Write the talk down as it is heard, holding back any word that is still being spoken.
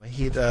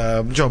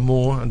ahead. John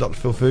Moore and Dr.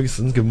 Phil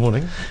Ferguson, good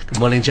morning. Good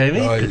morning, Jamie.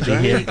 Hi, Good to be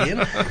here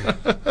again.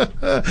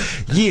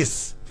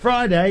 Yes,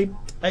 Friday,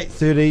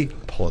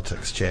 8:30,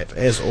 politics chat,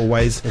 as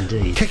always.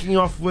 Indeed. Kicking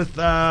off with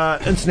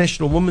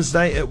International Women's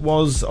Day. It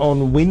was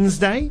on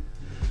Wednesday.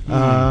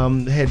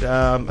 Had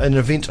an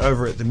event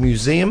over at the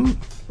museum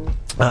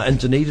in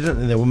Dunedin,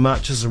 and there were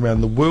marches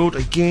around the world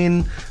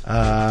again,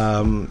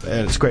 and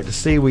it's great to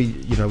see. We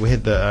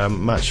had the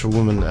March for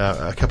Women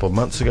a couple of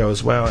months ago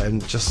as well,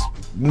 and just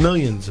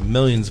millions and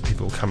millions of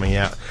people coming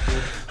out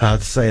to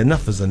say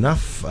enough is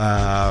enough.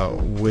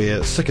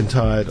 We're sick and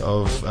tired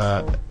of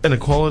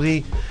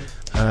inequality,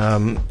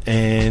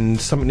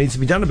 and something needs to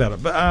be done about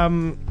it. But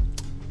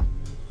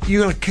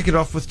you're going to kick it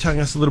off with telling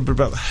us a little bit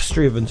about the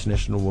history of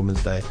International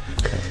Women's Day.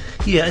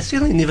 Yeah, it's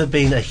certainly never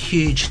been a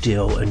huge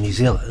deal in New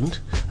Zealand,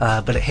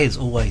 but it has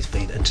always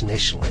been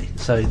internationally.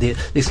 So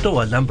there's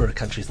still a number of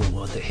countries in the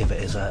world that have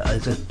it as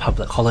a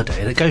public holiday,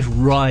 and it goes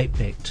right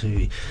back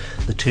to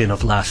the turn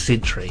of last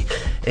century.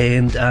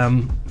 And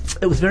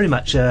it was very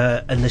much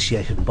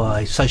initiated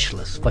by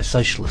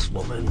socialist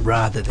women,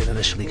 rather than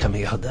initially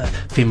coming out of the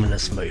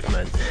feminist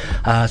movement.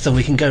 So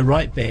we can go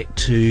right back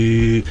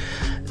to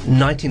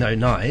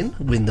 1909,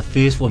 when the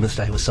first Women's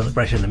Day was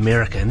celebrated in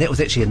America, and that was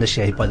actually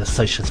initiated by the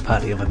Socialist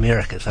Party of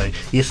America. So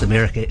yes,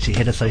 America actually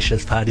had a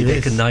Socialist Party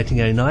back in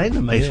 1909,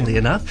 amazingly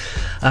enough.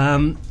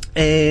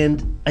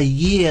 And a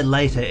year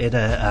later, at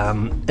a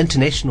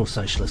international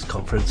socialist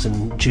conference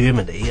in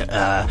Germany,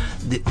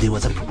 there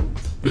was a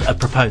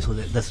proposal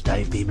that this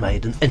day be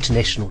made an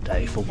international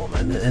day for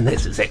women, and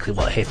that's exactly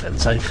what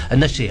happened. So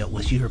initially it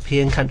was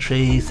European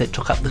countries that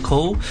took up the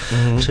call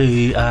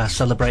to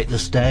celebrate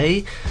this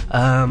day.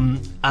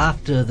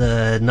 After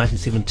the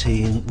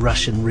 1917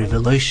 Russian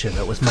Revolution,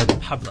 it was made a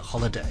public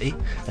holiday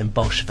in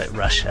Bolshevik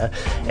Russia,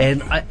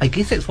 and I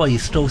guess that's why you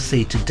still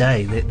see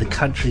today that the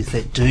countries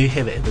that do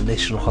have it as a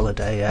national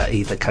holiday are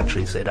either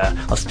countries that are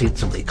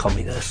ostensibly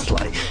communist,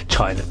 like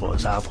China, for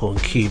example,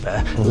 and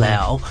Cuba,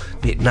 Laos,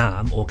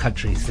 Vietnam, or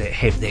countries that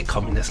have that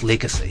communist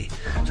legacy.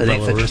 So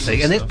that's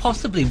interesting, and that's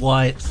possibly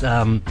why it's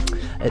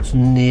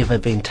never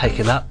been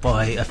taken up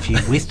by a few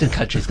Western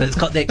countries, because it's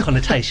got that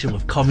connotation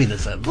with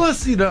communism.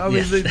 Plus, mean,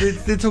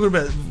 they're talking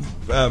about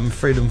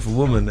freedom for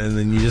women, and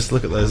then you just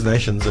look at those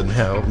nations and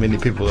how many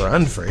people are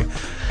unfree.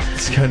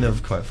 It's kind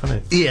of quite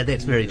funny. Yeah,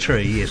 that's very true,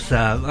 yes.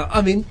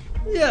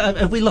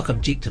 If we look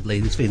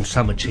objectively, there's been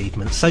some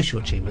achievements, social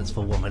achievements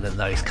for women in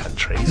those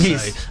countries.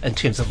 Yes. So in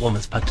terms of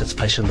women's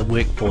participation in the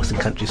workforce in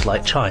countries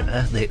like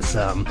China, that's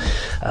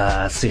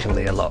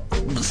certainly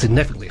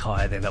significantly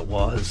higher than it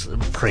was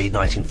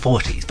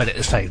pre-1940s. But at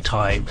the same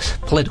time,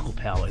 political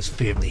power is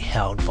firmly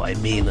held by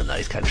men in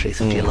those countries.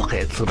 If you look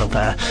at sort of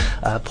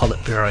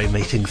Politburo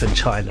meetings in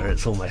China,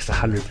 it's almost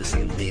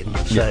 100% men.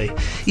 So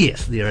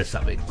yes, there is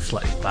something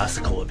slightly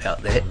farcical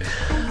about that.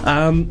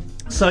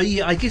 So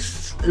yeah, I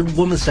guess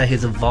Women's Day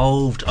has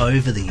evolved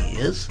over the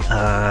years.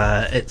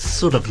 It's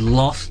sort of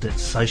lost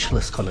its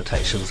socialist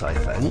connotations, I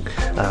think,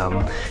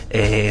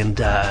 and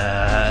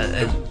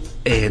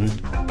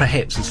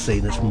perhaps is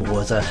seen as more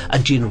as a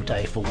general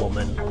day for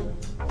women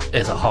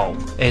as a whole.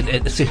 And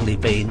it's certainly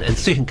been, in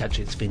certain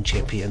countries, it's been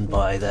championed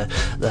by the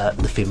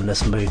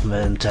feminist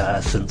movement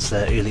since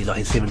the early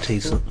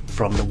 1970s,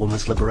 from the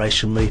women's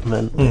liberation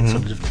movement that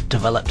sort of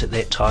developed at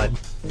that time.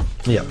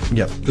 Yeah.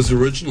 Because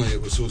originally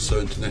it was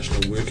also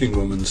International Working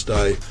Women's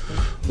Day,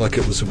 like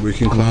it was a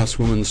working class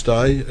women's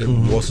day. It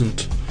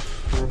wasn't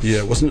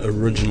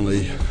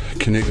originally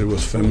connected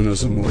with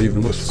feminism or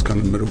even with kind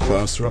of middle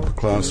class or upper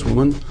class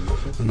women.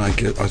 And I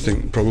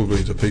think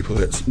probably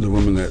the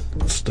women that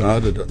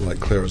started it, like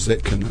Clara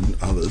Zetkin and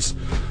others,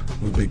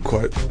 would be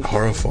quite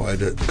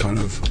horrified at kind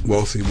of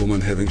wealthy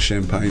women having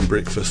champagne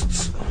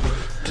breakfasts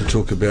to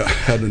talk about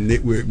how to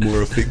network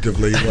more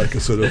effectively, like a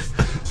sort of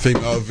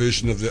female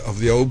version of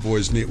the old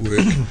boys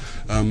network.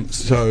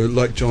 So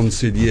like John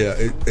said,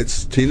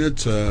 it's tended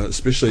to,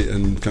 especially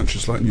in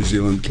countries like New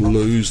Zealand, to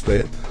lose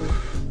that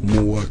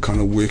more kind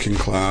of working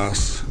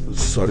class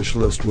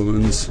socialist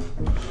women's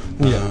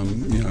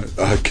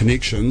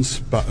connections.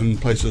 But in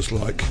places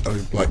like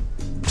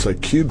say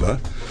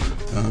Cuba,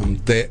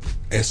 that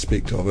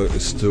aspect of it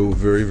is still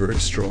very, very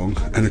strong.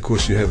 And of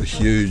course you have a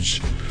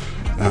huge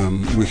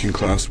working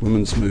class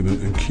women's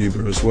movement in Cuba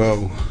as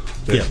well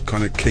that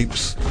kind of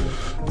keeps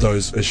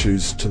those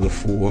issues to the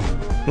fore.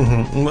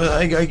 Well,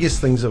 I guess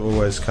things have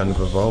always kind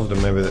of evolved,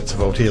 and maybe that's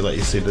evolved here. Like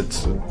you said,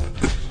 it's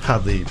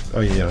hardly,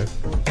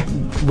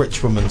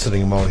 rich women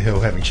sitting in Molly Hill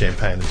having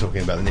champagne and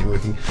talking about the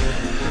networking.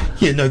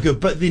 Yeah, no good.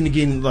 But then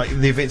again, like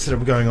the events that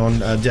are going on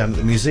down at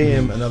the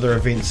museum and other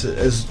events,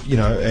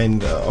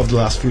 and of the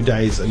last few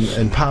days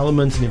in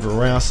Parliament and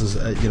everywhere else is,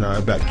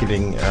 about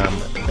getting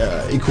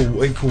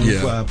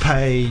equal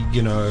pay,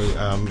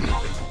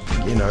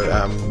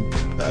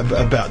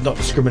 about not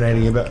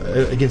discriminating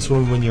against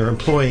women when you're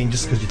employing,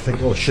 just because you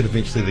think, oh shit,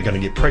 eventually they're going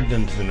to get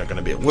pregnant, they're not going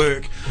to be at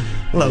work.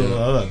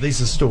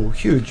 These are still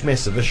huge,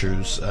 massive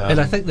issues. And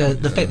I think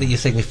the fact that you're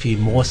seeing a few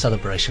more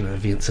celebration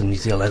events in New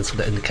Zealand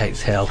sort of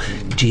indicates how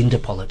gender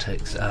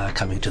politics are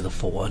coming to the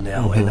fore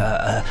now and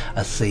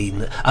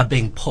are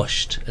being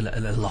pushed in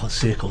a lot of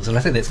circles. And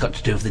I think that's got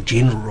to do with the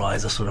general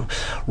rise of sort of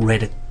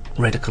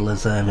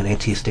radicalism and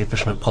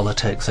anti-establishment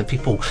politics. So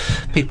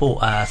people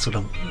are sort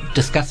of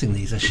discussing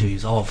these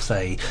issues of,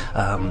 say,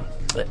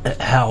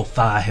 how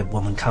far have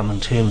women come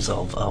in terms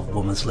of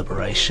women's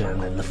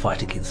liberation and the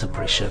fight against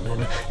oppression,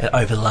 and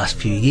over the last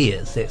few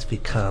years that's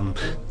become,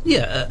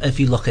 if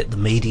you look at the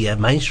media,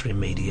 mainstream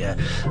media,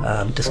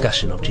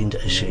 discussion of gender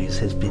issues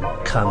has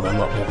become a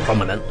lot more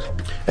prominent,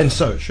 and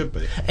so it should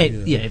be.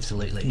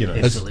 Absolutely.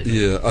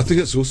 Absolutely. I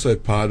think it's also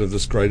part of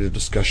this greater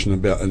discussion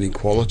about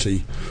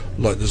inequality.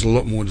 Like, there's a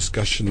lot more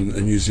discussion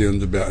in New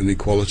Zealand about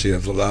inequality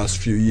over the last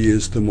few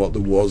years than what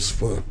there was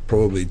for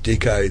probably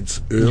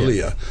decades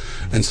earlier.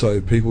 And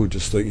so people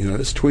just think,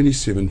 it's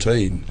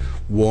 2017.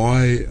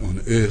 Why on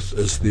earth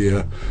is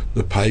there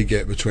the pay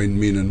gap between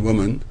men and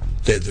women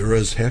that there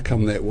is? How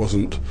come that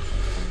wasn't,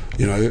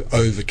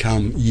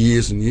 overcome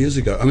years and years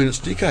ago? I mean, it's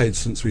decades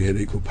since we had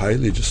equal pay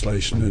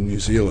legislation in New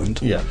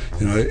Zealand.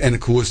 And of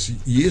course,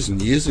 years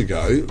and years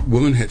ago,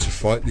 women had to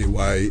fight their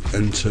way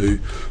into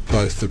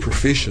both the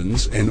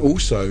professions and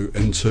also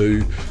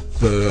into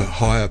the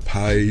higher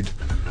paid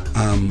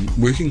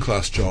working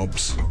class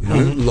jobs.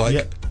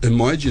 In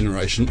my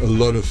generation, a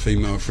lot of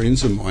female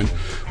friends of mine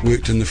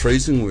worked in the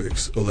freezing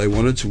works, or they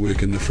wanted to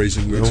work in the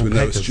freezing works when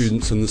they were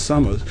students in the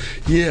summers.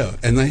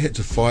 And they had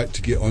to fight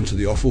to get onto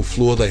the offal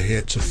floor. They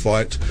had to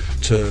fight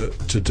to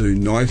do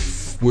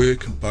knife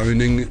work,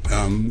 boning,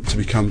 to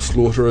become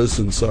slaughterers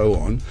and so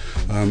on.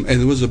 And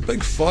there was a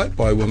big fight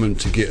by women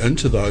to get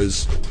into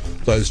those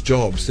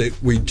jobs that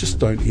we just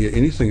don't hear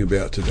anything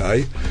about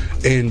today.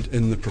 And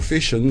in the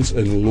professions,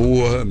 in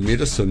law,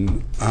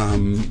 medicine,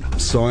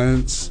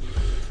 science,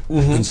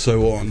 and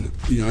so on,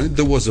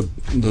 there was a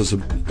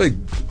big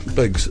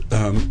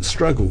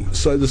struggle.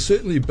 So there's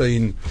certainly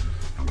been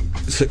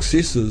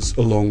successes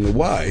along the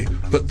way,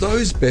 but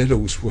those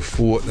battles were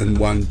fought and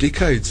won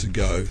decades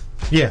ago.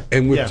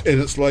 And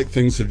it's like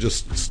things have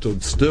just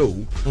stood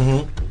still,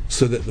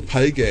 so that the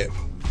pay gap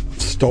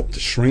stopped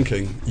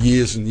shrinking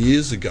years and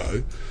years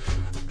ago,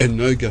 and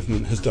no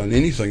government has done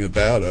anything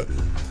about it.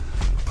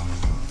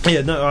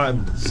 It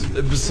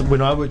was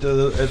when I worked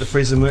at the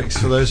freezing works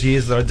for those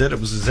years that I did, it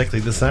was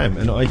exactly the same.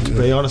 And to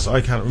be honest,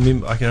 I can't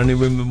remember. I can only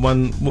remember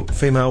one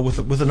female with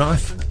a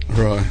knife.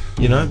 Right.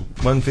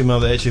 One female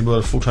that actually got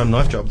a full-time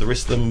knife job. The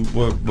rest of them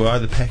were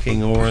either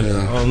packing or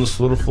on the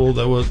slaughter floor.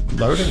 They were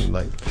loading.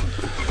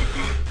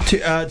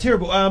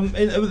 Terrible. And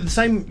the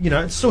same.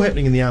 It's still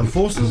happening in the armed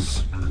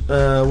forces.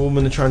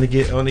 Women are trying to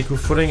get on equal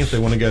footing if they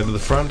want to go to the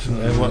front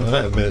and whatnot.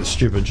 I mean, it's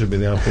stupid, should be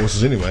the armed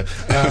forces anyway.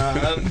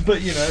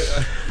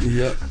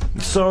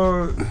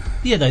 So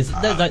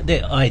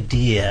that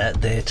idea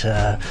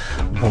that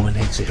women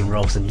have certain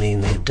roles and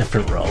men have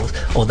different roles,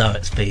 although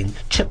it's been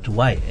chipped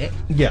away at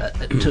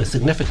to a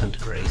significant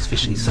degree,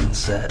 especially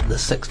since the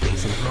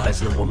 60s and the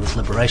rise of the women's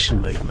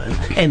liberation movement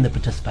and the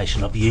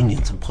participation of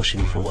unions in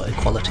pushing for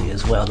equality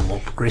as well, the more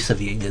progressive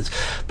unions.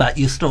 But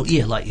you're still,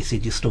 like you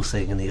said, you're still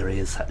seeing in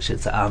areas such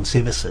as the armed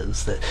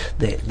services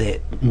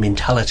that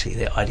mentality,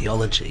 that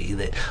ideology,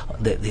 that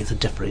there's a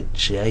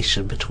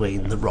differentiation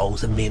between the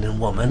roles of men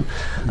and women.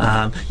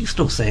 You're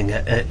still seeing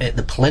at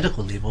the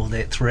political level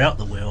that throughout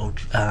the world,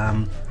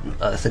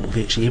 I think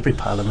virtually every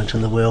parliament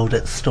in the world,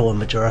 it's still a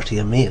majority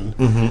of men.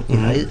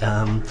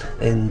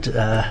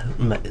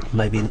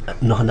 Maybe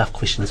not enough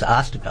questions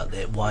asked about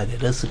that, why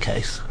that is the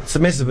case. It's a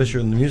massive issue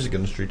in the music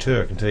industry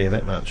too, I can tell you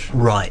that much.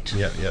 Right.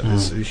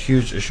 There's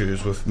huge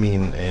issues with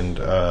men and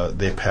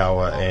their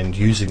power and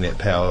using that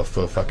power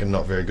for fucking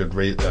not very good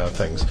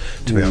things,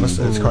 to be honest.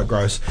 It's quite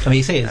gross. I mean,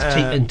 you see it's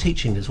in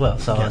teaching as well.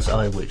 So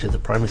I worked as a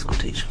primary school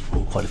teacher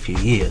for quite a few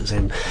years,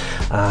 and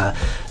I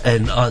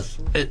was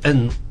at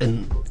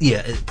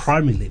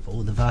primary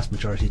level, the vast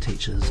majority of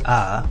teachers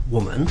are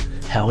women.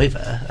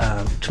 However,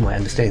 to my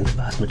understanding, the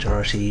vast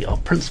majority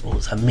of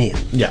principals are men.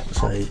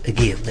 So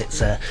again,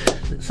 that's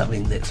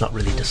something that's not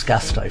really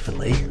discussed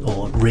openly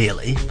or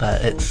rarely,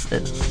 but it's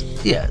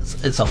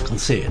of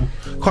concern.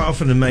 Quite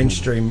often in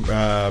mainstream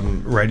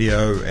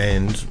radio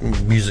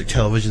and music,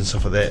 television,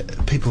 stuff like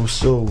that, people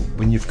still,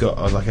 when you've got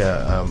like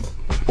a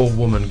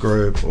all-woman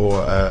group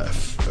or a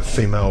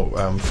female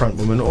front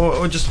woman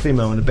or just a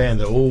female in a band,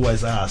 they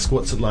always ask,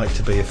 what's it like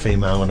to be a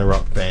female in a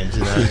rock band,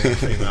 a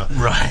female.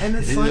 Right. And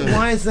it's like,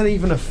 why is that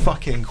even a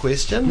fucking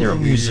question? They're a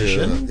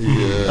musician.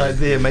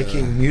 They're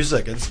making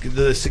music.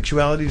 The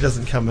sexuality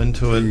doesn't come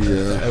into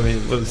it. I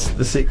mean,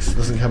 the sex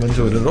doesn't come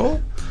into it at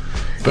all.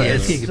 But yeah,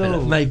 it's it's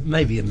still-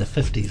 maybe in the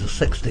 50s or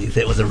 60s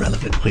that was a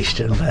relevant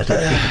question, but it's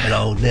getting a bit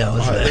old now,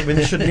 isn't I it? mean,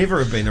 it should never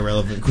have been a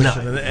relevant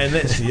question, No. and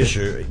that's the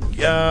issue.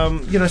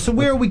 So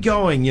where are we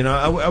going?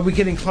 Are we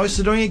getting close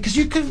to doing it? Because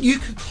you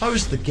could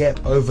close the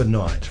gap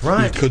overnight,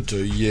 right? You could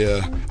do,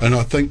 yeah. And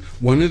I think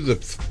one of the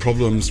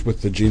problems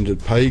with the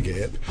gendered pay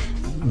gap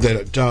that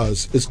it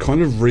does is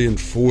kind of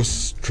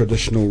reinforce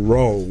traditional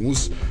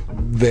roles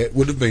that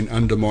would have been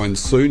undermined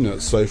sooner.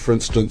 So, for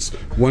instance,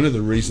 one of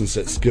the reasons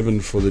that's given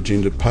for the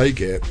gendered pay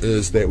gap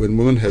is that when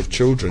women have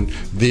children,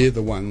 they're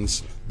the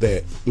ones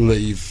that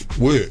leave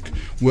work.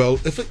 Well,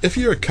 if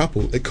you're a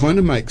couple, it kind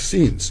of makes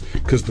sense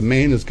because the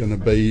man is going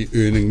to be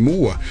earning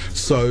more.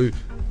 So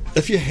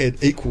if you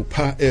had equal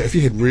pay, if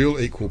you had real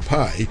equal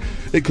pay,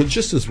 it could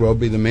just as well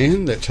be the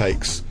man that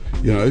takes,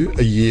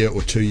 a year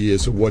or 2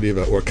 years or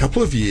whatever, or a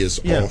couple of years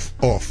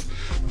off.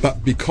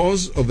 But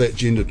because of that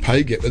gendered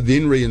pay gap, it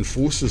then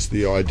reinforces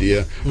the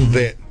idea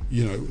that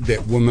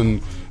that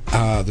women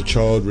are the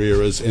child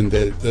rearers, and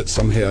that it's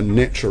somehow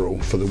natural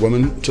for the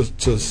women to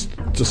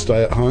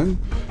stay at home,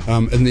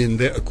 and then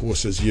that of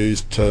course is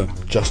used to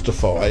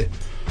justify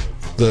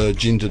the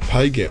gendered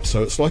pay gap.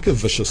 So it's like a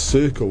vicious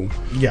circle.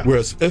 Yeah.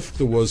 Whereas if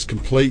there was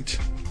complete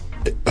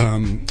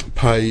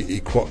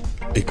pay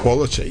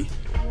equality,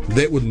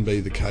 that wouldn't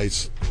be the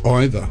case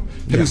either.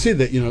 Having said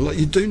that,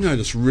 you do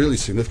notice really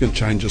significant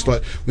changes.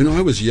 Like when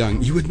I was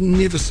young, you would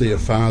never see a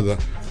father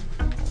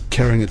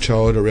carrying a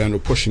child around or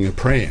pushing a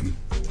pram.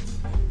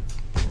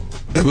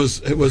 It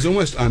was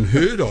almost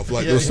unheard of.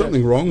 Like there was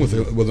something wrong with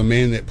a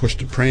man that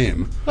pushed a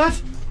pram.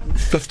 What?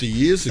 50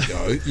 years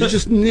ago, you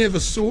just never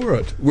saw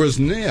it. Whereas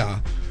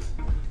now,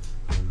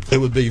 it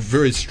would be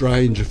very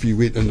strange if you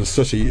went in the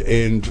city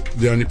and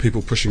the only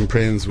people pushing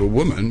prams were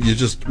women. We're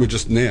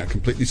just now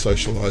completely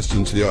socialised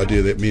into the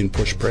idea that men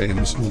push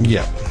prams.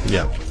 Yeah.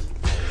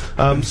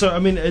 So I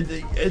mean,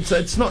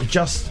 it's not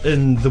just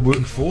in the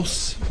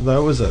workforce,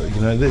 though, is it?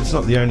 That's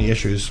not the only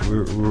issues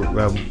where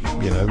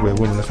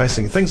women are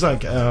facing. Things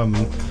like,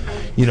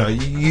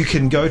 you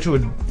can go to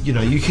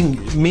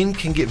men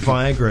can get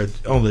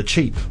Viagra on the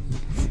cheap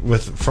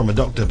from a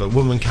doctor, but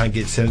women can't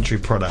get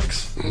sanitary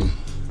products.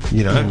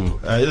 They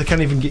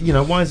can't even get.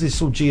 Why is there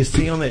still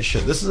GST on that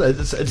shit?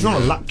 It's not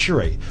a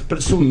luxury, but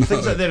it's still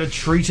things like that are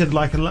treated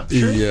like a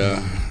luxury.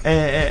 Yeah.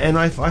 And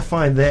I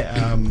find that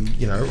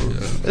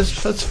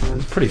it's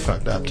pretty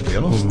fucked up, to be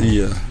honest.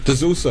 Yeah.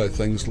 There's also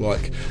things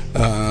like,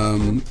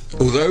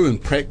 although in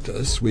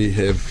practice we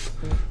have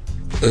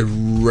a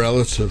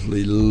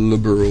relatively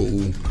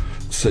liberal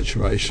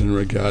situation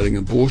regarding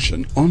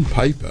abortion, on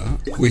paper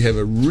we have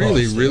a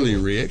really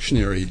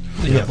reactionary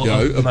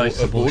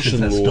most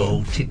abortion are law.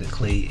 still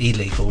technically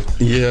illegal.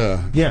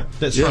 Yeah,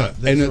 That's right.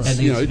 That's and right.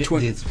 it's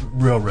And there's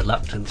real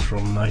reluctance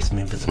from most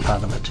members of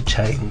Parliament to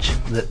change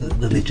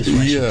the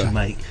legislation to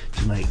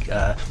make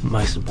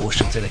most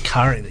abortions that are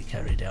currently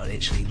carried out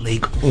actually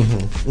legal.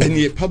 and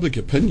yet public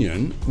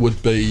opinion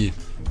would be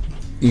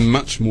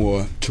much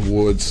more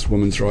towards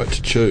women's right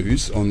to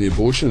choose on the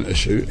abortion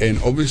issue, and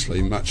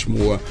obviously much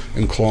more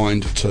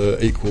inclined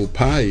to equal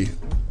pay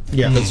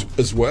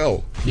as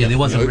well. Yeah, there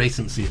was a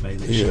recent survey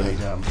that showed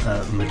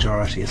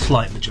a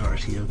slight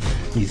majority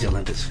of New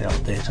Zealanders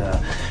felt that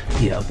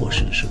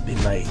abortion should be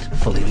made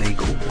fully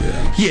legal.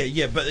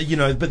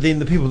 But then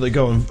the people that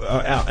go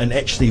out and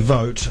actually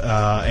vote,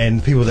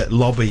 and people that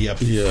lobby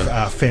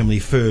are family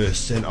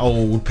first, and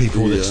old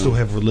people that still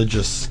have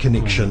religious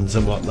connections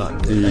and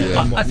whatnot.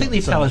 I think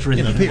their power's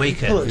really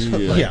weakened.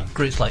 Yeah.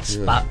 Groups like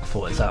Spark,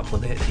 for example,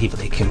 that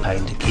heavily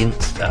campaigned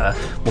against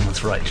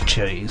women's right to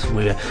choose,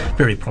 were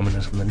very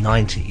prominent in the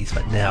 90s,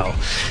 but now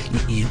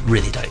you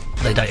really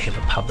they don't have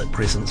a public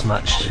presence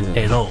much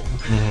at all.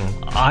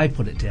 I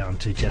put it down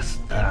to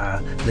just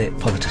that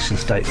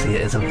politicians don't see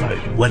it as a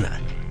vote winner.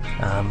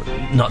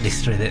 Not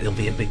necessarily that there'll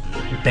be a big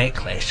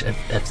backlash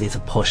if there's a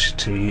push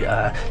to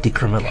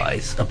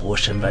decriminalise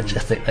abortion, but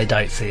just that they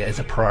don't see it as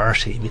a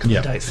priority because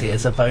they don't see it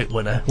as a vote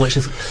winner, which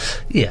is,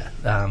 if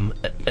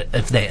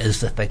that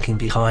is the thinking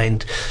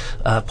behind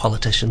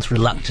politicians'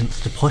 reluctance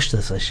to push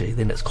this issue,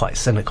 then it's quite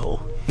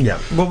cynical. Yeah,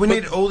 well, we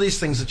need all these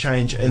things to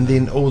change, and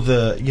then all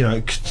the,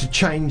 to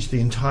change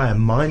the entire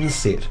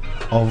mindset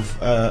of,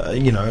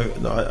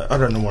 I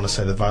don't want to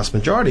say the vast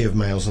majority of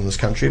males in this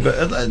country,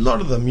 but a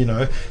lot of them,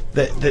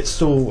 that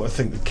still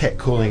think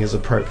catcalling is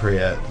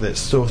appropriate, that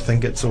still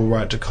think it's all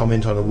right to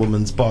comment on a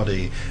woman's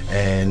body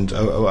and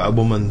a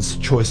woman's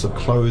choice of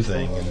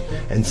clothing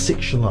and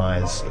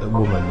sexualise a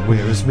woman,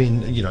 whereas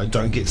men,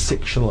 don't get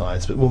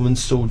sexualised, but women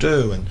still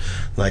do, and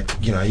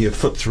you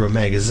flip through a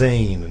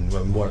magazine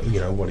and what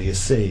do you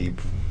see?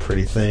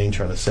 Pretty thing,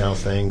 trying to sell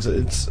things.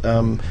 It's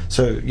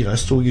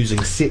still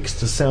using sex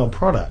to sell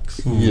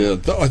products. Yeah,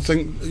 I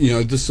think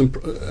there's some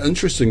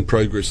interesting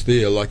progress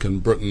there. Like in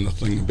Britain, the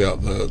thing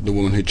about the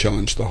woman who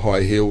challenged the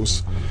high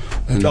heels,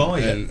 and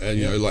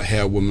like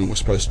how women were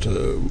supposed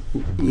to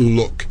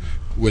look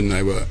when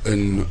they were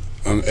in,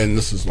 and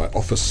this is like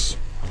office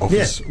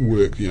office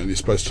work. They're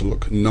supposed to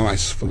look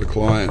nice for the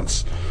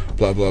clients,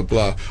 blah blah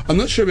blah. I'm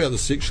not sure about the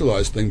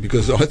sexualised thing,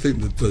 because I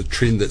think that the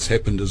trend that's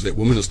happened is that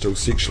women are still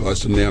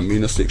sexualised and now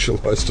men are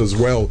sexualised as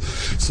well.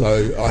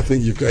 So I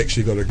think you've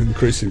actually got an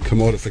increasing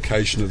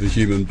commodification of the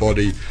human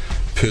body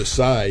per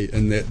se,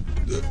 and that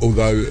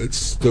although it's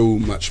still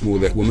much more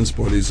that women's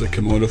bodies are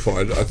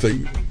commodified, I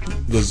think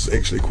there's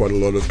actually quite a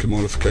lot of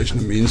commodification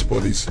of men's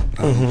bodies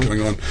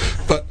going on.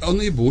 But on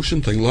the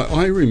abortion thing, like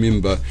I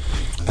remember,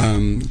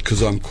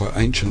 because I'm quite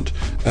ancient,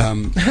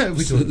 some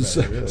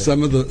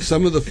of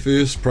the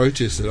first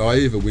protests that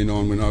I ever went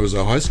on when I was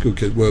a high school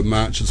kid were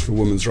marches for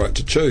women's right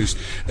to choose,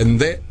 and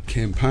that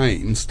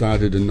campaign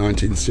started in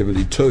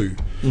 1972.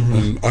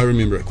 I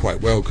remember it quite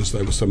well because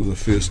they were some of the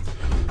first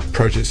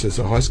protests as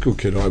a high school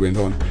kid I went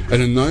on.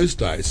 And in those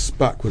days,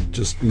 SPUC would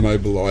just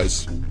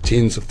mobilise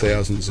tens of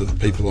thousands of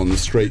people on the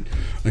street,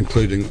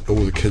 including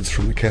all the kids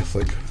from the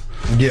Catholic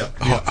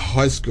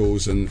high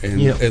schools and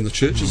the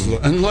churches.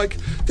 And like,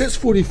 that's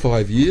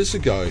 45 years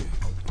ago.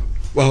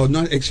 Well,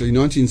 actually,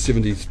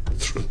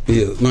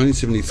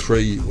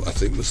 1973, I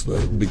think, was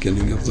the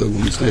beginning of the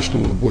Women's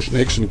National Abortion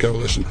Action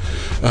Coalition.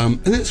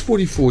 And that's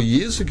 44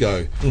 years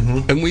ago.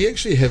 And we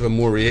actually have a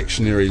more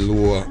reactionary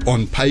law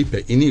on paper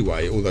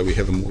anyway, although we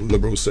have a more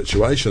liberal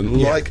situation.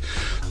 Like,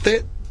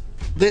 that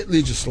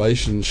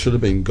legislation should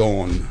have been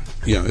gone,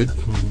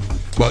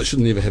 well, it should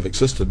never have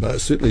existed, but it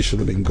certainly should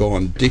have been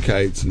gone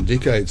decades and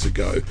decades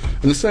ago.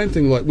 And the same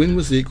thing, like, when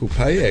was the Equal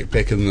Pay Act?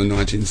 Back in the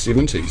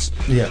 1970s.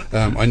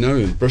 I know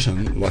in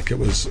Britain, like, it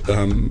was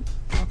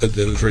at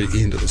the very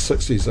end of the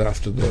 60s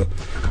after the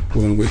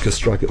women workers'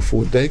 strike at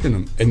Fort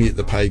Dagenham, and yet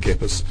the pay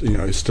gap is,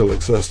 still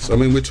exists. I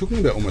mean, we're talking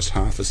about almost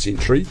half a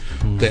century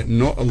that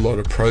not a lot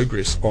of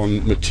progress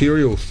on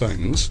material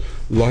things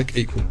like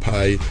equal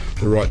pay,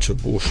 the right to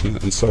abortion,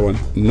 and so on.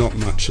 Not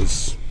much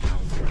is.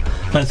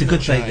 But it's a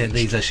good thing that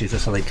these issues are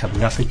suddenly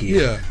coming up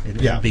again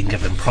and being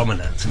given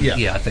prominence. And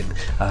I think,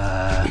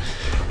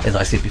 as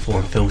I said before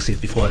and Phil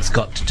said before, it's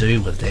got to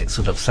do with that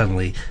sort of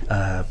suddenly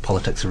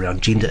politics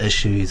around gender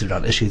issues,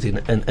 around issues in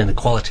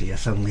inequality are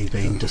suddenly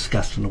being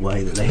discussed in a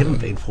way that they haven't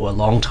been for a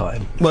long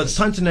time. Well, it's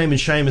time to name and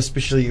shame,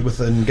 especially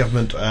within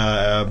government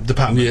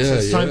departments.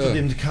 It's time for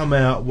them to come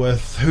out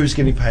with who's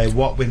getting paid,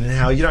 what, when and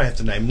how. You don't have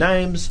to name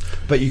names,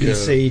 but you can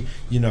see,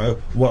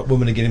 what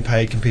women are getting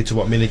paid compared to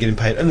what men are getting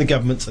paid in the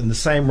governments in the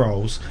same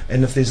roles.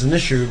 And if there's an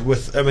issue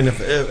with,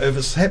 if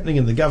it's happening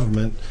in the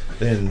government,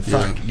 then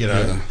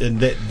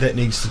and that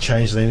needs to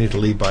change. They need to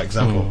lead by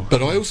example.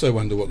 But I also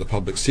wonder what the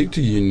public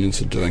sector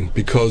unions are doing,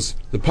 because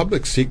the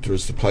public sector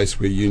is the place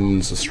where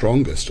unions are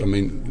strongest. I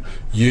mean,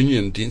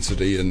 union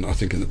density I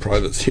think in the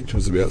private sector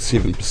is about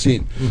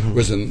 7%,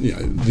 whereas in,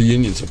 the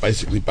unions are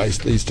basically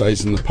based these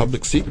days in the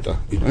public sector.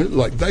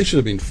 Like, they should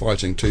have been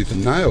fighting tooth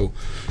and nail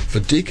for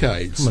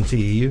decades. Come on to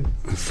EU.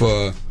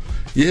 For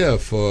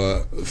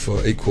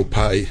equal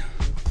pay.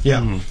 I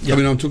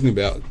mean, I'm talking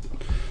about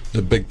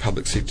the big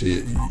public sector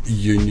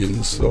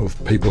unions of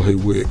people who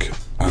work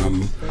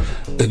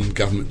in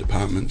government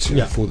departments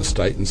for the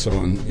state and so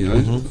on.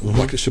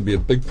 Like, it should be a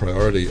big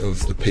priority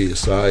of the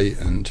PSA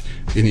and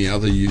any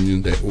other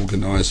union that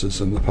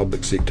organises in the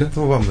public sector.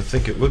 Well, one would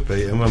think it would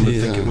be, and one would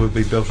think it would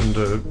be built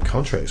into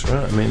contracts,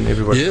 right? I mean,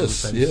 everybody.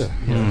 Yes,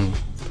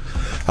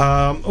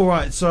 all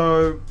right,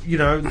 so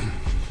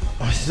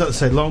I was about to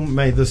say, long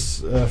may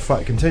this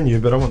fight continue,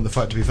 but I want the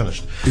fight to be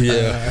finished.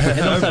 And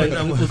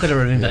also, we've got to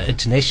remember,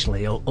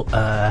 internationally,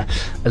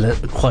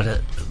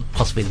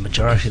 possibly the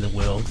majority of the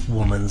world,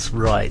 women's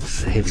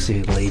rights have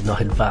certainly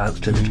not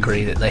advanced to the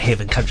degree that they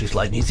have in countries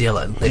like New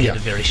Zealand. They had a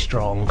very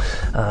strong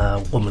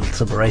women's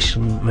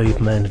liberation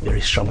movement, a very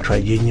strong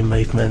trade union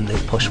movement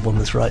that pushed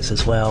women's rights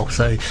as well.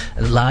 So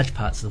in large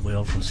parts of the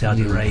world, from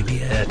Saudi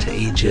Arabia to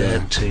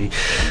Egypt to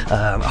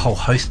a whole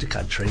host of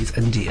countries,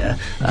 India,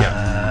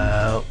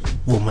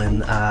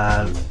 women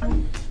are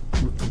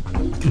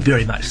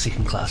very much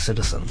second-class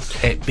citizens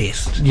at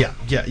best.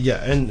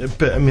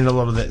 But I mean, a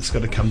lot of that's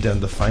got to come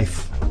down to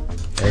faith,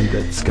 and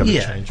it's got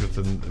to change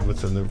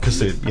within the,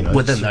 because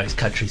within those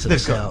countries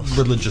themselves, got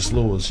religious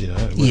laws, I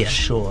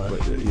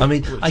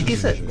mean, I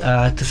guess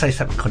to say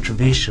something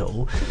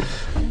controversial,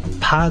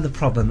 part of the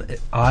problem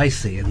I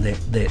see in that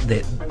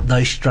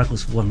those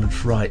struggles for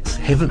women's rights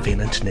haven't been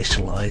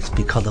internationalised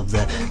because of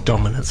the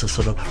dominance of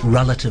sort of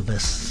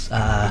relativist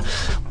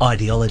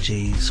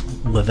ideologies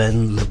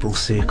within liberal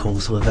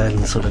circles,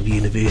 within sort of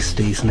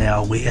universities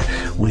now, where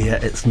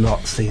it's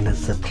not seen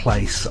as the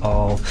place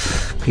of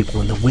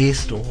people in the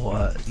West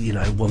or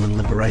women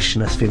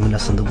liberationists,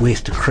 feminists in the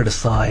West to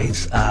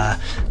criticise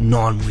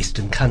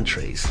non-Western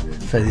countries.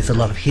 So there's a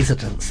lot of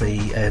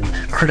hesitancy in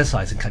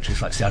criticising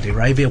countries like Saudi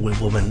Arabia, where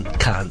women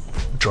can't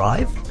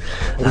drive,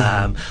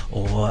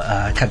 or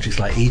countries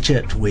like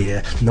Egypt,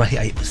 where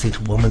 98%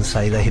 of women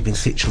say they have been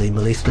sexually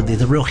molested.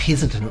 There's a real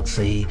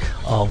hesitancy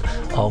of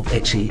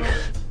actually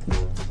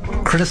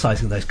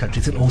criticising those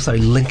countries and also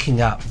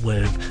linking up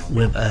with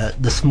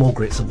the small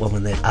groups of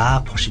women that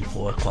are pushing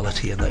for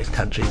equality in those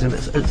countries, and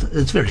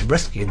it's very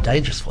risky and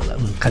dangerous for them.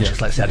 In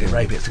countries like Saudi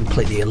Arabia, it's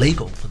completely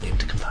illegal for them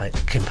to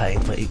campaign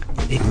for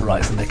equal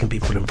rights, and they can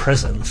be put in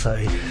prison. So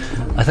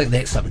I think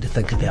that's something to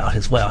think about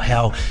as well.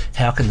 How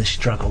can the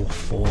struggle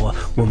for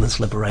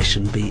women's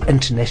liberation be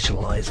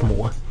internationalised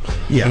more?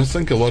 Yeah, and I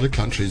think a lot of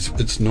countries,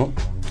 it's not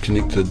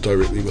connected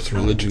directly with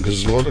religion,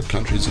 because there's a lot of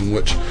countries in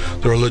which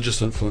the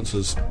religious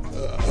influences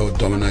of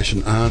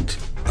domination aren't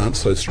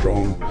so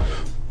strong,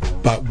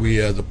 but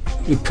where the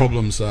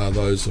problems are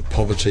those of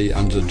poverty,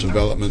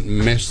 underdevelopment,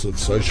 massive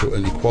social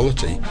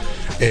inequality,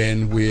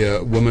 and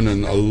where women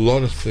in a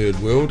lot of third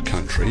world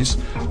countries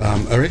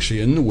are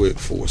actually in the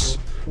workforce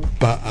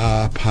but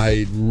are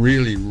paid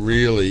really,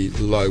 really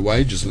low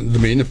wages. And the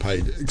men are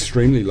paid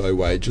extremely low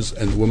wages,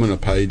 and the women are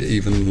paid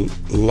even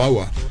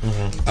lower.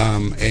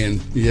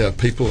 And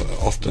people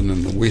often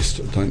in the West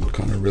don't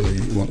kind of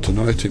really want to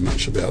know too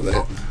much about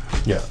that.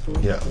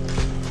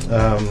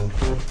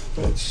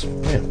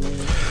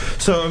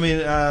 So I mean,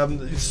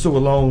 it's still a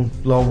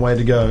long way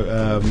to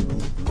go.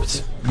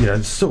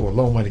 It's still a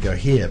long way to go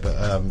here, but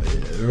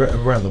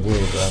around the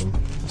world,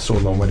 still a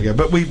long way to go.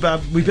 But we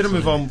better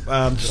move on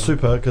to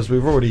super, because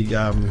we've already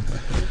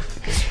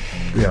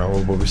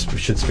we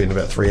should spend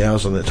about 3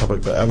 hours on that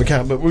topic, but we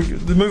can't. But we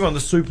move on to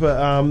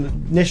super.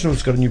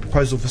 National's got a new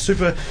proposal for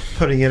super,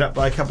 putting it up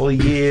by a couple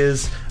of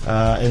years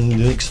in the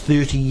next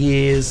 30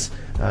 years.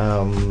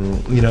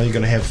 You're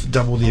going to have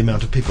double the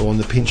amount of people on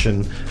the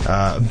pension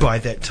by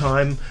that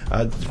time.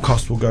 The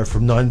cost will go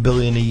from $9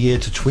 billion a year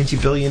to $20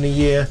 billion a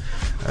year.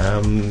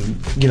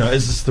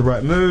 Is this the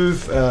right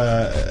move?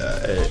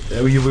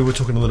 We were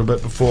talking a little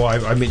bit before.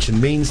 I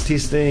mentioned means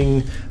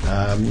testing.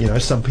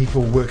 Some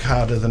people work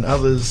harder than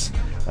others.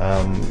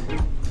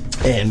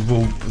 And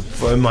will,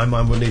 in my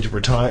mind, will need to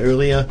retire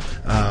earlier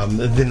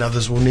than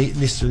others will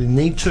necessarily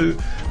need to.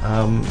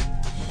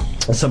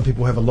 Some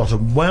people have a lot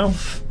of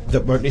wealth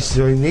that won't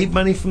necessarily need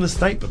money from the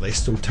state, but they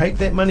still take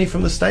that money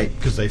from the state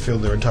because they feel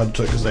they're entitled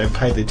to it because they have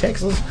paid their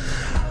taxes.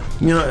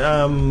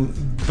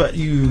 But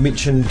you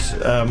mentioned,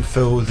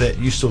 Phil, that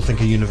you still think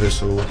a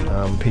universal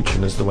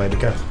pension is the way to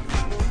go.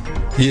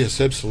 Yes,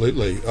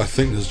 absolutely. I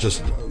think there's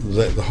just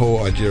that the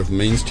whole idea of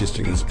means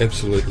testing is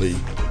absolutely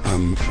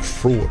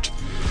fraught.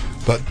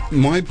 But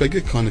my bigger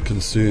kind of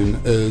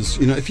concern is,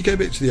 if you go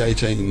back to the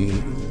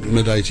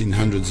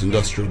mid-1800s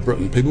industrial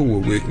Britain, people were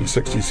working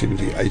 60,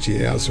 70,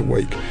 80 hours a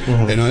week.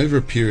 And over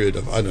a period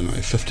of,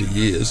 50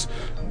 years,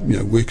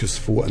 workers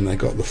fought and they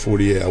got the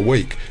 40-hour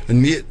week.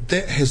 And yet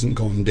that hasn't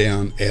gone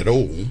down at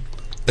all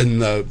in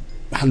the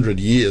 100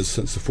 years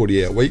since the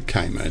 40-hour week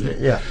came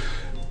in. Yeah.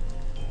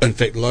 In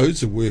fact,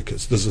 loads of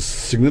workers. There's a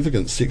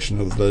significant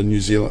section of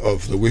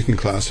the working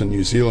class in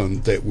New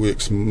Zealand that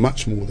works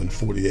much more than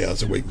 40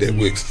 hours a week. That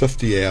works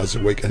 50 hours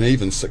a week and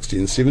even 60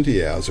 and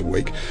 70 hours a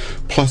week.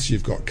 Plus,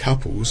 you've got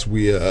couples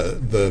where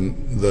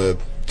the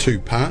two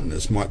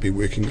partners might be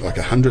working like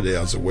 100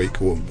 hours a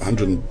week or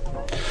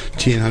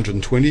 110,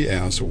 120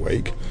 hours a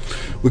week.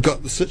 We've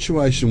got the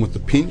situation with the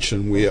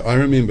pension where I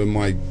remember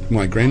my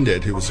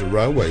granddad, who was a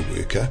railway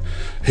worker,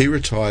 he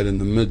retired in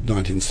the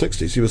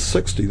mid-1960s. He was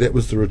 60. That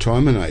was the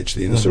retirement age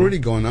then. It's already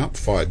gone up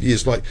 5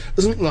 years.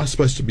 Isn't life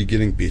supposed to be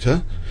getting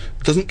better?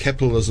 Doesn't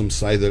capitalism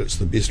say that it's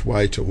the best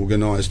way to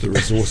organise the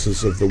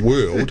resources of the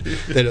world,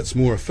 that it's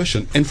more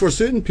efficient? And for a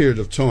certain period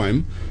of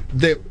time,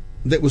 that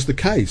was the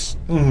case.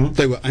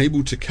 They were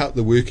able to cut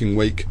the working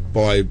week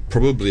by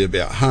probably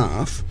about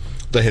half.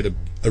 They had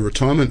a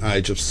retirement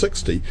age of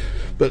 60,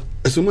 but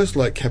it's almost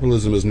like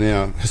capitalism is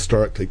now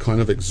historically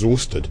kind of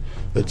exhausted.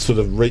 It's sort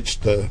of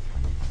reached the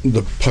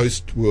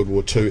post-World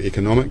War II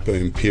economic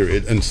boom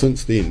period, and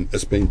since then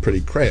it's been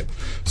pretty crap.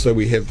 So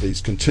we have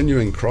these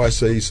continuing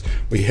crises.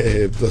 We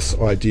have this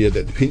idea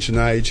that the pension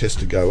age has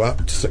to go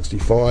up to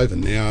 65,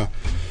 and now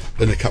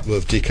in a couple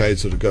of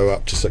decades it'll go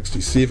up to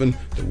 67.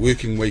 The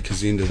working week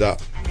has ended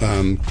up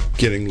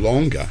getting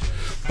longer.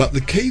 But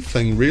the key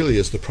thing really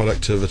is the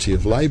productivity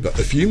of labour.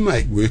 If you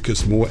make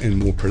workers more and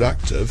more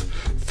productive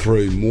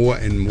through more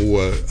and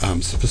more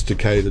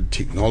sophisticated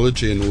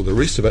technology and all the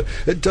rest of it,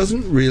 it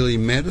doesn't really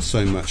matter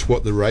so much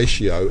what the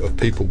ratio of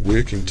people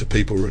working to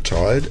people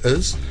retired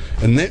is.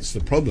 And that's the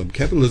problem.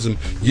 Capitalism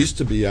used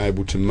to be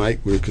able to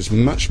make workers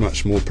much,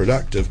 much more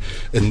productive,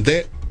 and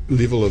that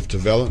level of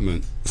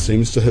development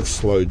seems to have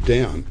slowed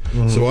down.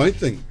 So I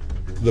think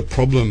the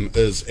problem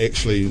is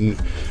actually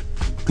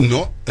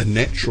not a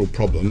natural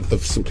problem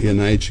of simply an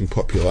ageing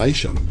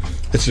population.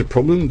 It's a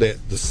problem that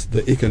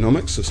the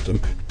economic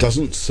system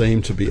doesn't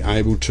seem to be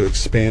able to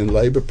expand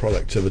labour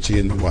productivity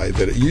in the way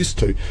that it used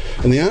to.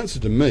 And the answer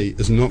to me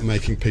is not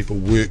making people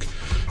work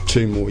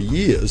 2 more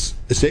years.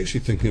 It's actually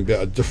thinking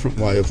about a different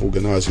way of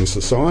organising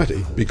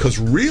society, because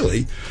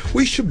really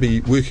we should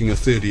be working a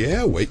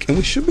 30-hour week and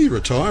we should be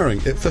retiring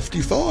at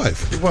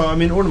 55. Well, I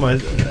mean,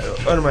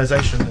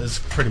 automisation is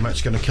pretty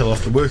much going to kill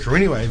off the worker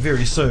anyway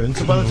very soon.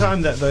 So by the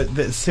time that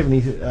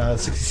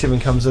 67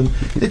 comes in,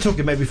 they're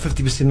talking maybe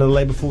 50% of the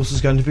labour force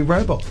is going to be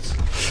robots.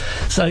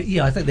 So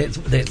yeah, I think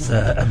that's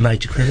a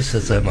major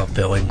criticism of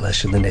Bill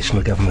English and the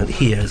national government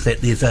here, is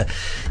that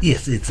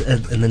it's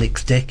in the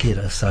next decade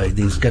or so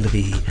there's going to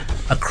be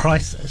a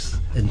crisis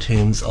in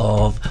terms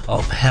of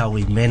how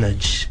we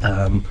manage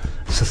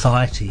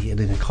society and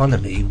an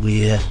economy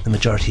where the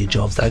majority of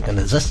jobs aren't going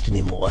to exist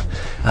anymore.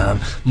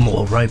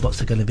 More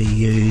robots are going to be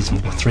used,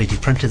 more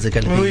 3D printers are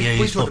going to be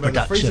used for about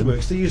production. The freezer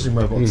works, they're using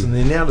robots, and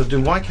they're now to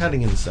do wire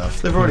cutting and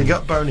stuff. They've already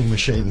got boning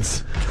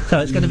machines. So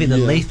it's going to be the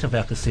least of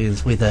our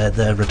concerns whether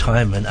the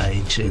retirement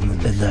age and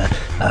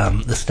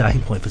the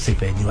starting point for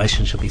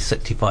superannuation should be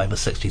 65 or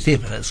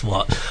 67. It's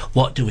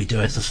what do we do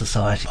as a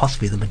society?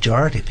 Possibly the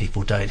majority of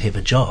people don't have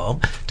a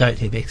job, don't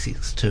have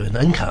access to an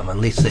income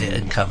unless their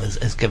income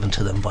is given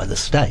to them by the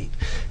state.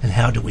 And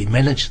how do we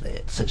manage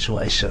that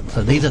situation?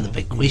 So these are the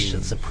big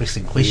questions, the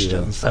pressing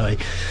questions. So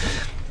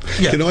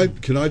yeah.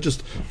 Can I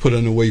just put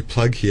in a wee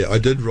plug here? I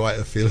did write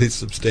a fairly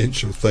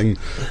substantial thing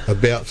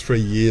about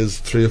 3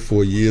 or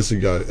 4 years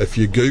ago. If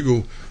you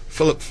Google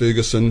Philip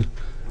Ferguson,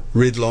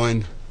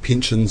 Redline,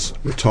 pensions,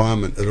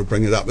 retirement, it'll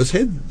bring it up. It's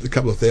had a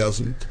couple of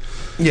thousand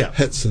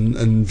hits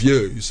and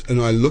views,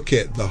 and I look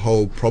at the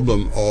whole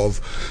problem of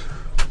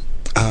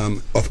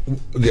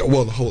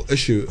the whole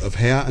issue of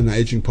how an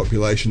ageing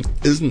population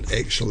isn't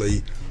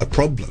actually a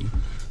problem.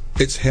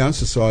 It's how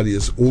society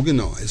is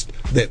organised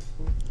that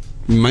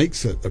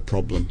makes it a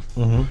problem.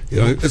 You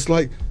know, it's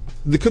like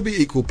there could be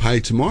equal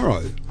pay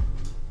tomorrow.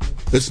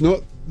 It's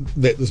not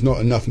that there's not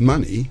enough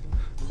money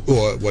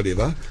or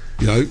whatever.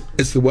 You know,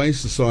 it's the way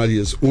society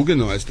is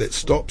organised that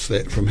stops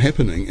that from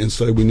happening, and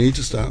so we need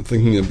to start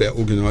thinking about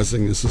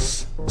organising our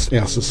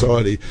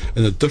society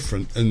in a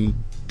different and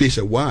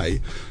better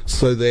way,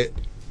 so that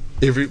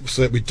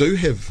we do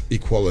have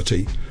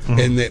equality,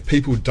 and that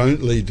people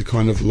don't lead the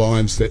kind of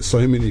lives that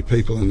so many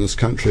people in this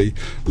country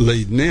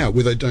lead now,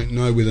 where they don't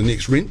know where the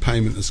next rent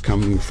payment is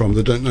coming from,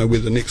 they don't know where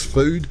the next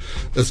food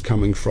is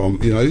coming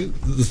from. You know,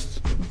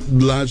 there's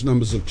large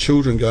numbers of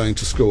children going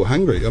to school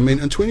hungry. I mean,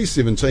 in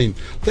 2017,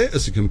 that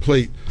is a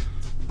complete,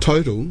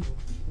 total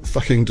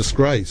fucking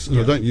disgrace. And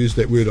I don't use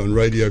that word on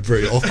radio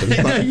very often.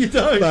 But, no, you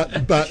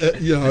don't.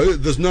 But you know,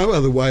 there's no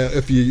other way.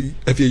 If you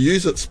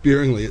use it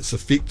sparingly, it's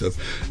effective.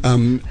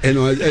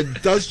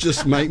 It does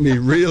just make me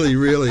really,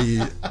 really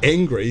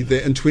angry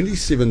that in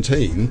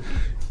 2017,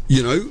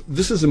 you know,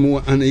 this is a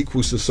more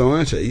unequal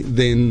society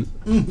than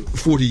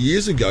 40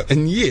 years ago,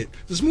 and yet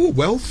there's more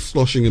wealth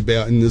sloshing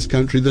about in this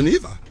country than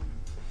ever.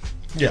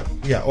 Yeah.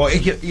 Well,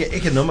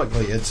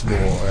 economically, it's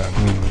more.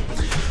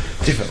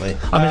 Definitely.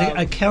 I mean,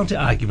 a counter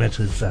argument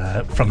is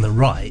from the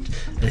right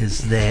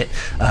is that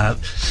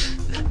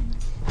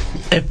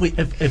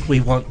if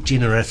we want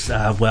generous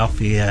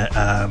welfare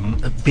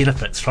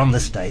benefits from the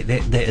state,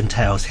 that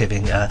entails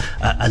having a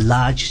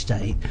large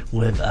state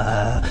with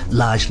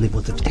large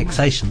levels of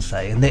taxation,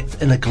 say, and that's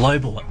in a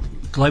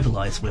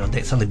globalised world,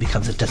 that suddenly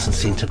becomes a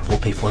disincentive for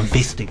people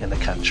investing in the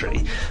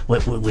country where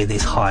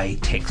there's high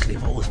tax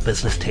levels,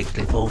 business tax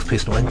levels,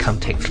 personal income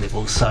tax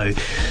levels. So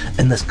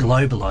in this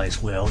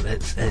globalised world,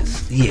 there's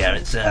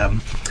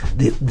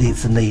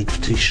a need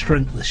to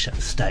shrink the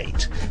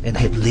state and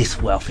have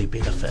less wealthy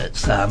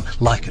benefits,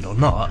 like it or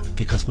not,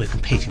 because we're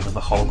competing with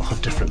a whole lot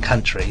of different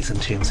countries in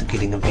terms of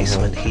getting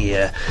investment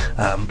here,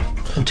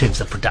 in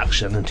terms of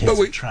production, in terms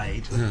of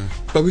trade. Yeah.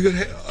 But we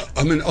could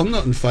I mean, I'm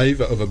not in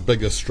favour of a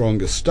bigger,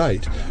 stronger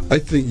state. I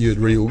think you'd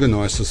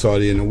reorganise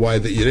society in a way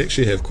that you'd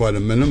actually have quite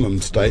a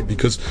minimum state,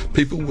 because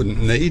people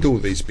wouldn't need all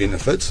these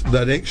benefits.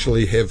 They'd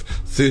actually have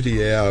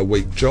 30-hour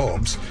week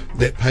jobs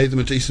that pay them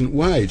a decent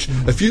wage.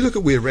 If you look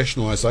at where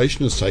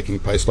rationalisation is taking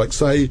place, like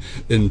say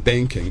in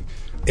banking,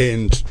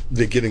 and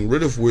they're getting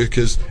rid of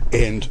workers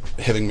and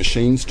having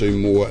machines do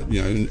more,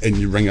 you know, and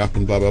you ring up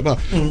and blah, blah, blah.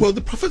 Well,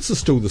 the profits are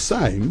still the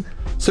same,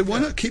 so why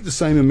not keep the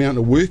same amount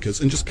of workers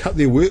and just cut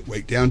their work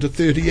week down to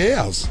 30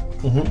 hours?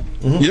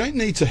 You don't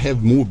need to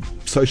have more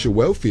social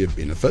welfare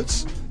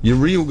benefits. You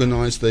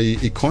reorganise the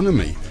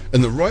economy.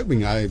 And the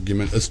right-wing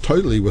argument is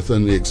totally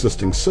within the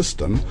existing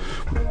system,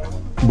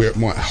 where it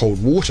might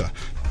hold water.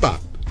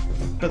 But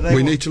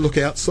we need to look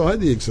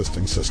outside the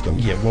existing system.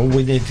 Yeah, well,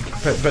 we need to.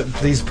 But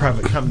these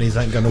private companies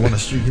aren't going to want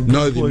to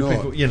no, they're not.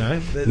 People, you know.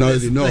 No,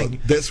 they're not.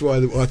 That's why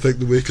I think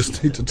the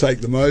workers need to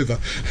take them over.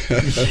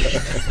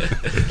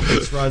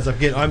 Let's rise up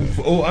again.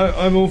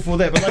 I'm all for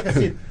that. But like I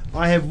said,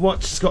 I have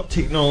watched Scott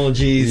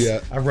Technologies,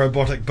 a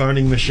robotic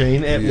boning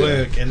machine at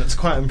work, and it's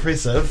quite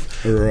impressive.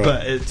 Right.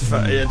 But it's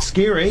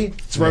scary.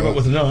 It's a robot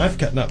with a knife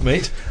cutting up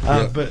meat.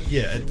 But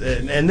yeah,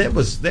 and that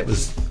was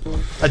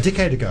a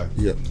decade ago.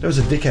 Yeah, that was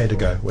a decade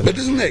ago. But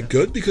isn't that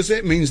good? Because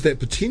that means that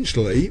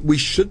potentially we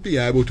should be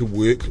able to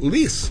work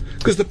less,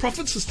 because the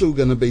profits are still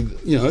going to be,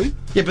 you know.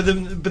 Yeah, but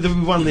then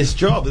we one less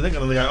job. They're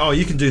going to go, oh,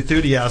 you can do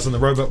 30 hours and the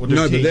robot will do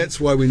 10. But that's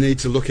why we need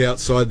to look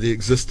outside the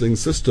existing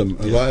system,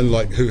 and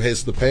like who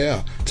has the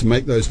power to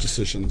make those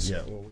decisions. Yeah. Well,